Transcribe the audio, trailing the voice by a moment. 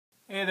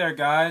Hey there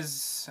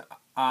guys,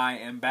 I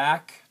am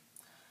back.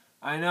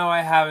 I know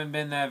I haven't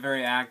been that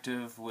very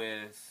active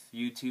with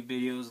YouTube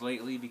videos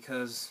lately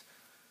because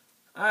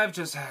I've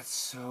just had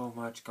so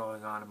much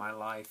going on in my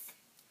life.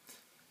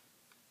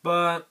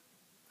 But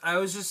I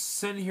was just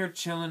sitting here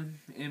chilling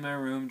in my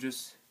room,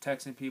 just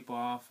texting people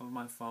off of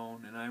my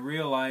phone, and I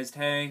realized,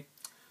 hey,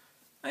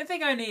 I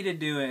think I need to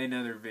do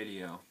another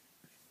video.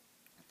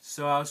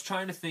 So I was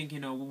trying to think,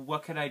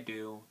 what could I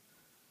do?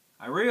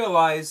 I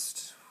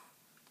realized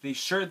the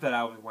shirt that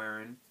I was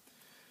wearing,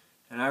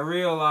 and I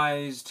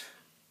realized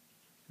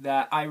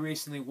that I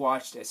recently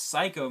watched a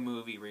Psycho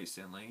movie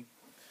recently.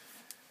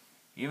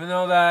 Even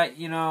though that,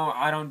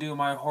 I don't do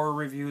my horror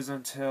reviews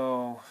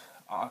until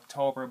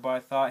October, but I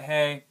thought,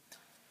 hey,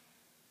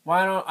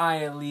 why don't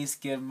I at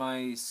least give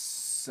my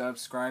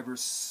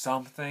subscribers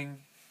something?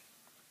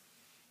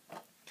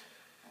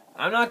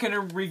 I'm not going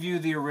to review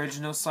the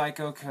original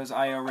Psycho because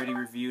I already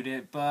reviewed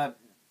it, but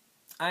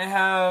I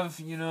have,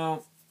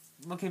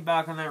 looking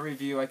back on that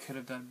review, I could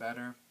have done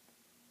better.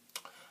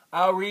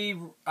 I'll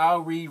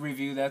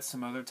re-review that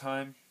some other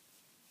time.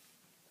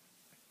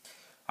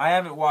 I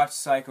haven't watched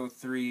Psycho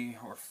 3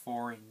 or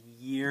 4 in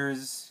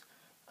years.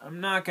 I'm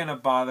not gonna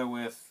bother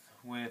with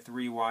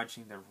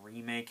rewatching the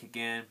remake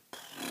again.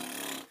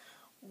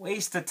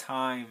 Waste of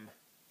time.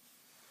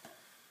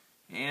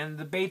 And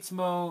the Bates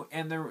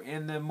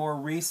the more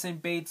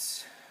recent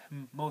Bates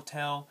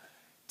Motel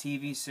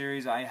TV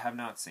series I have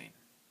not seen.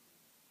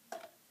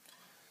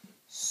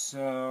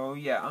 So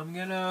yeah, I'm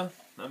gonna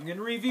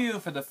review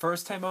for the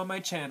first time on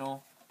my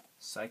channel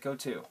Psycho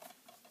 2.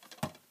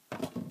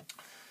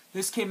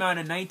 This came out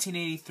in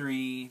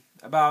 1983,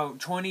 about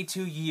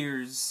 22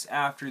 years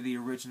after the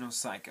original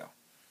Psycho.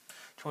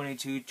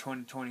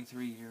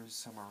 23 years,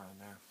 somewhere around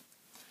there.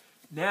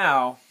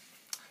 Now,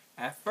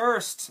 at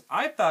first,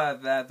 I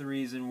thought that the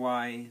reason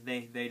why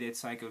they did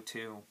Psycho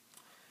 2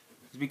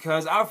 is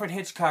because Alfred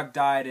Hitchcock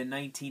died in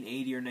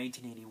 1980 or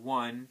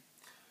 1981.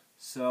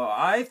 So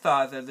I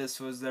thought that this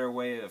was their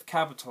way of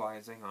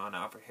capitalizing on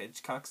Alfred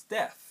Hitchcock's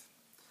death.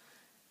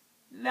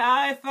 Now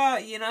I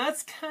thought,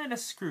 that's kind of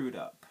screwed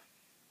up.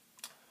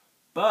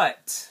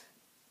 But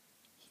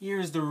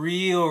here's the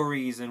real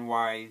reason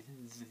why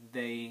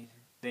they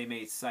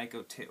made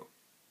Psycho 2.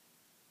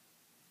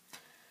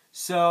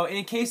 So,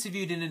 in case if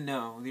you didn't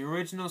know, the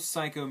original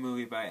Psycho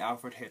movie by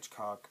Alfred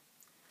Hitchcock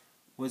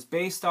was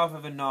based off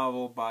of a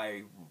novel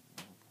by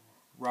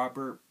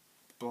Robert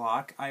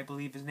Bloch, I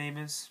believe his name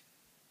is.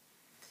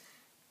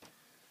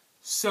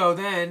 So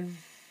then,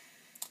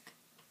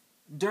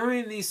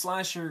 during the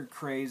slasher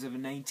craze of the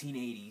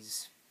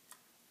 1980s,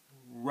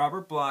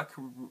 Robert Bloch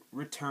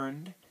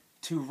returned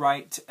to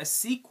write a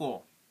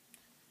sequel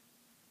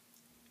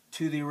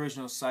to the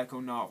original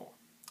Psycho novel.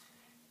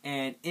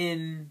 And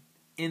in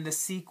the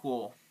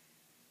sequel,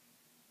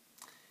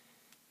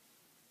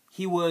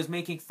 he was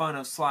making fun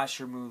of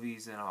slasher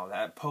movies and all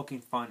that,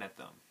 poking fun at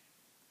them.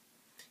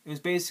 It was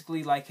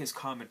basically like his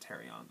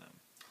commentary on them.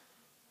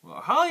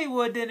 Well,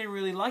 Hollywood didn't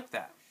really like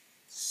that.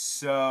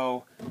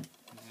 So,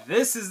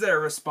 this is their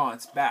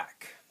response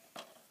back.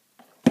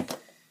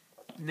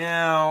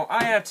 Now,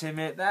 I have to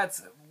admit,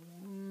 that's a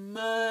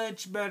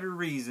much better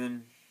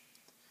reason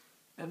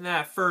than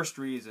that first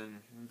reason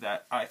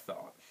that I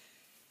thought.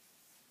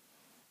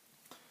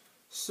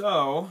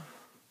 So,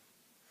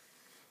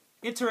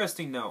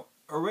 interesting note.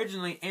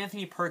 Originally,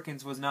 Anthony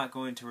Perkins was not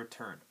going to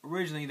return.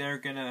 Originally, they were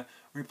going to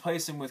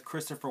replace him with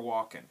Christopher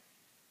Walken.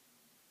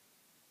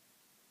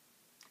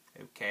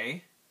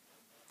 Okay.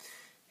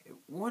 It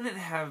wouldn't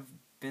have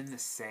been the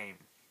same.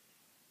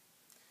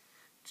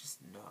 Just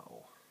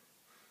no.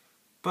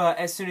 But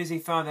as soon as he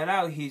found that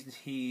out,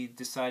 he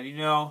decided,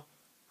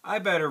 I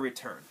better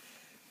return.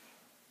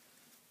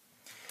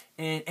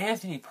 And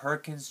Anthony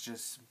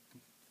Perkins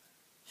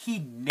he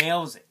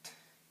nails it.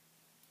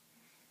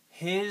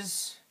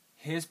 His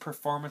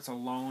performance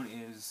alone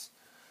is,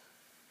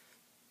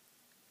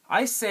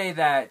 I say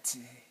that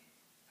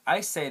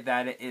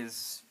it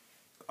is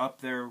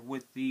up there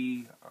with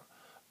the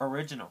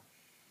original.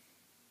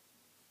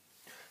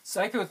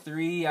 Psycho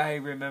 3, I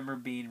remember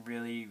being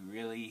really,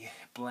 really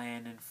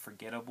bland and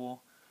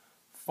forgettable.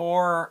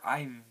 4,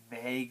 I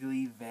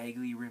vaguely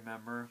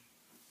remember.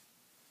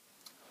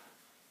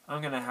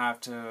 I'm gonna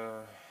have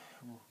to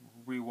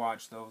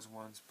rewatch those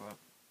ones, but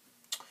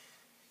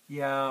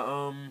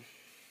yeah,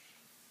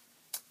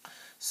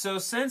 so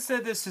since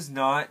that this is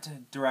not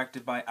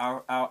directed by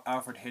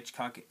Alfred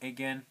Hitchcock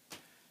again,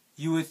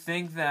 you would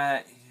think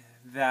that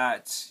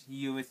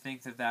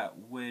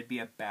would be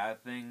a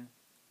bad thing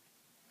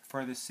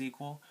for the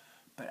sequel,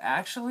 but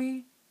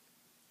actually,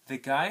 the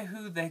guy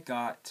who they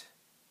got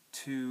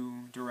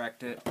to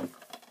direct it,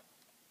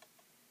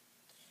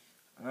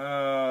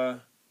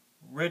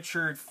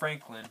 Richard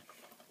Franklin,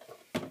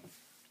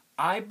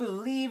 I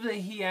believe that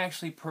he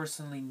actually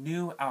personally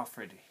knew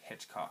Alfred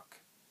Hitchcock.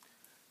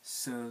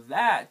 So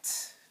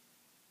that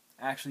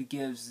actually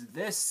gives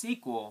this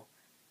sequel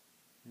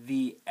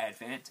the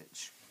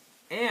advantage.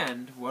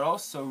 And what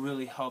also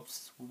really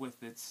helps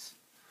with this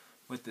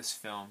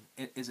film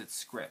is its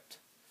script.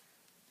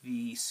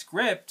 The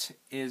script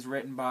is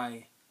written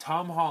by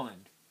Tom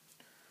Holland,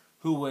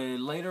 who would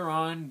later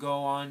on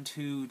go on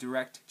to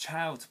direct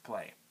Child's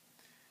Play.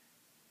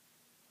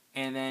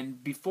 And then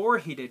before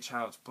he did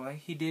Child's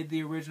Play, he did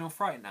the original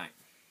Fright Night.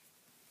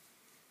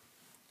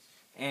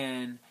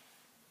 And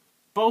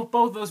both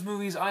those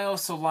movies I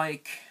also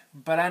like,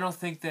 but I don't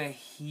think that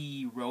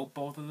he wrote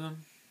both of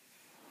them.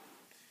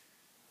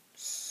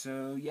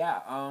 So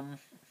yeah,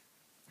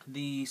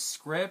 the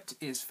script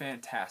is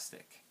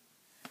fantastic.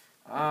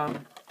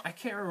 I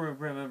can't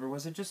remember,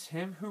 was it just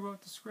him who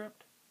wrote the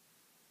script?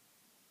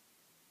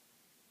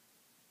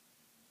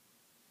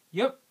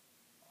 Yep.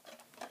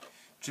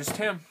 Just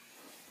him.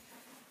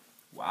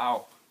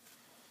 Wow.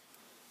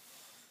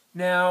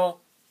 Now,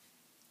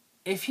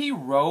 if he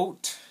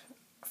wrote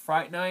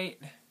Fright Night,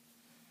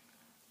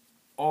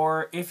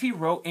 or if he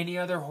wrote any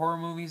other horror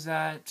movies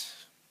that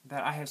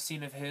I have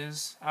seen of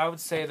his, I would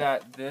say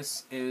that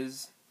this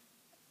is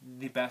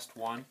the best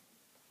one.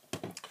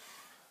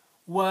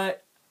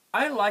 What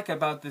I like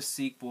about this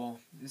sequel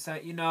is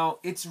that, you know,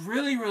 it's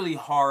really, really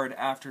hard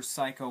after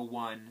Psycho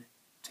 1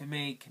 to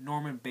make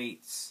Norman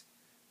Bates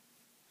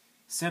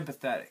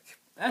sympathetic.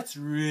 That's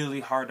really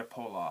hard to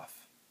pull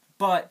off.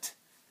 But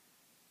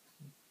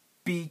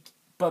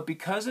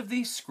because of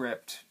the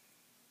script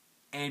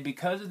and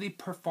because of the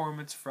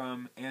performance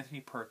from Anthony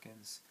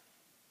Perkins,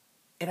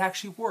 it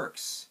actually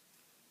works.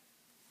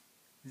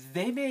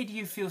 They made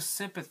you feel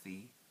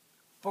sympathy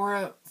for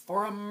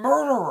a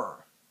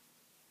murderer.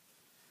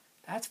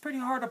 That's pretty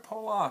hard to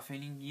pull off,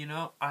 and you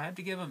know, I have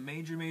to give them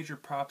major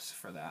props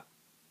for that.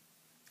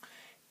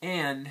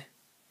 And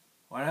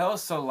what I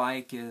also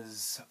like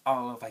is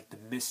all of like the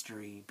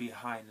mystery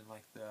behind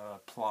like the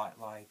plot,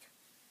 like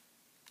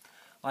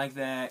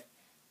that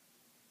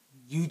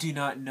you do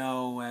not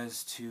know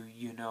as to,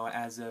 you know,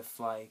 as if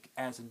like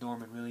as if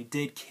Norman really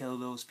did kill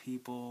those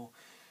people.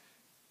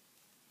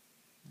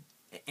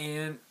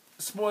 And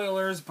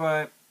spoilers,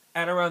 but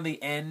at around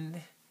the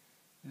end,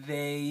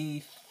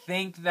 they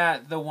think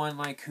that the one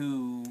like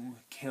who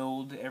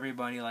killed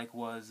everybody like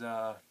was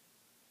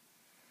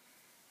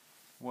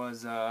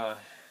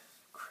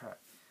crap.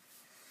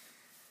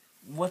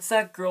 What's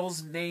that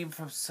girl's name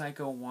from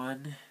Psycho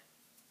 1?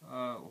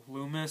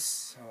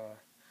 Loomis.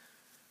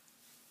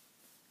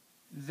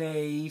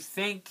 They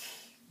think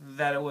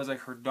that it was like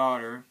her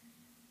daughter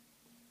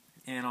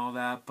and all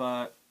that,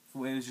 but it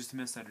was just a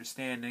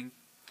misunderstanding.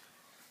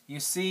 You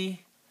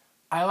see,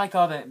 I like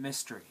all that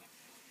mystery.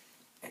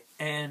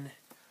 And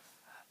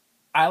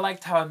I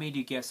liked how it made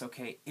you guess,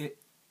 okay,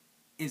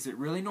 is it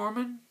really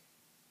Norman?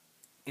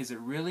 Is it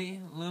really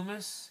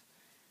Loomis?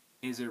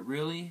 Is it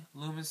really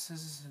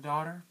Loomis's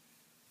daughter?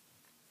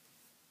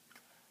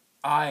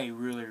 I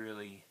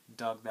really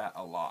dug that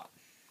a lot.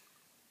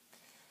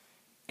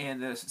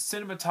 And the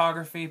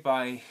cinematography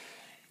by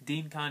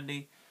Dean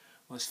Cundey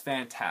was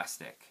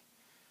fantastic.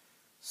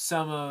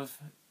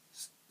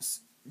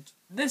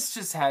 This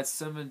just had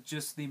some of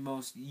just the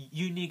most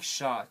unique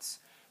shots,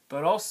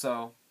 but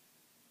also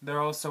there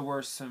also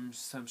were some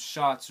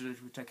shots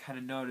which I kind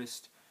of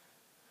noticed,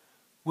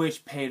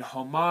 which paid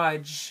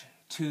homage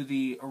to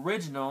the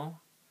original,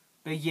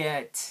 but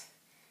yet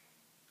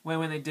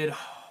when they did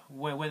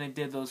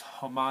those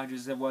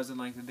homages, it wasn't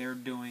like that they were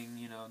doing,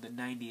 you know, the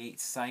 '98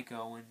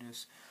 Psycho and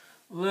just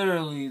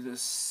literally the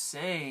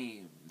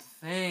same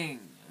thing.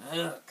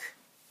 Ugh.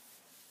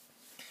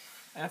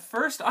 At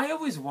first, I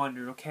always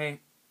wondered,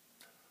 okay,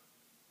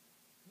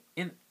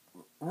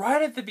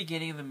 right at the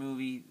beginning of the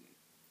movie,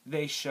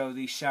 they show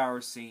the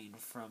shower scene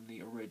from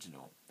the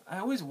original. I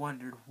always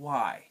wondered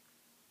why.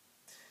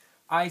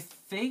 I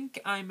think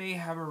I may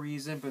have a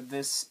reason, but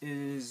this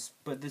is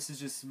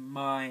just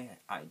my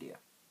idea.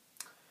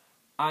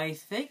 I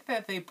think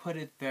that they put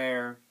it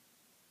there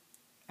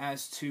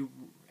as to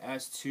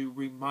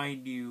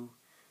remind you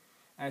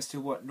as to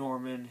what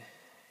Norman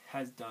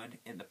has done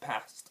in the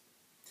past.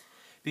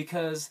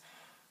 Because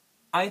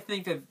I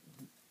think that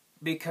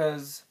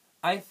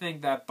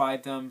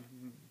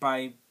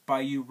by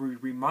you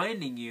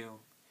reminding you,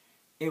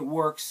 it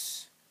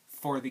works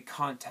for the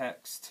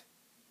context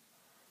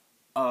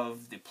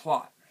of the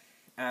plot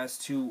as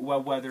to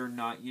whether or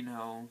not, you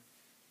know,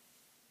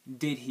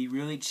 did he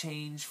really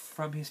change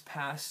from his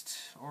past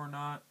or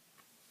not.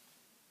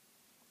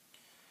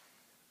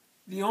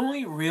 The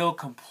only real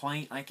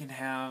complaint I can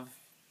have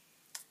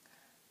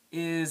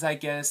is, I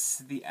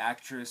guess, the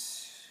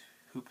actress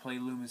who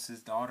played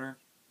Loomis's daughter.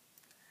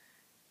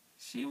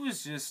 She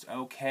was just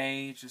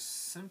okay,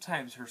 just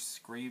sometimes her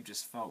scream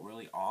just felt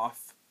really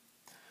off.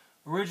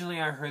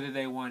 Originally I heard that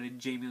they wanted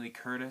Jamie Lee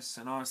Curtis,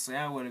 and honestly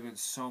I would have been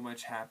so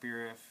much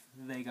happier if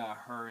they got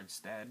her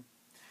instead.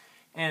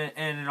 And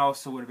it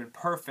also would have been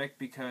perfect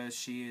because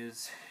she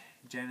is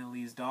Jenny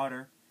Lee's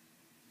daughter.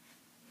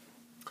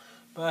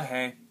 But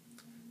hey,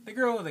 the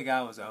girl with the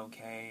guy was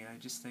okay. I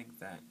just think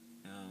that,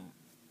 you know,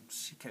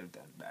 she could have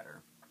done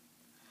better.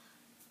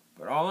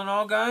 But all in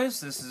all, guys,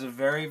 this is a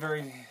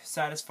very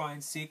satisfying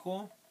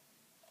sequel.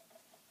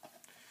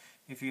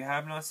 If you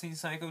have not seen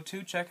Psycho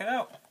 2, check it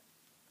out.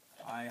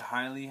 I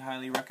highly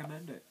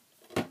recommend it.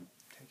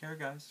 Take care. care,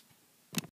 guys.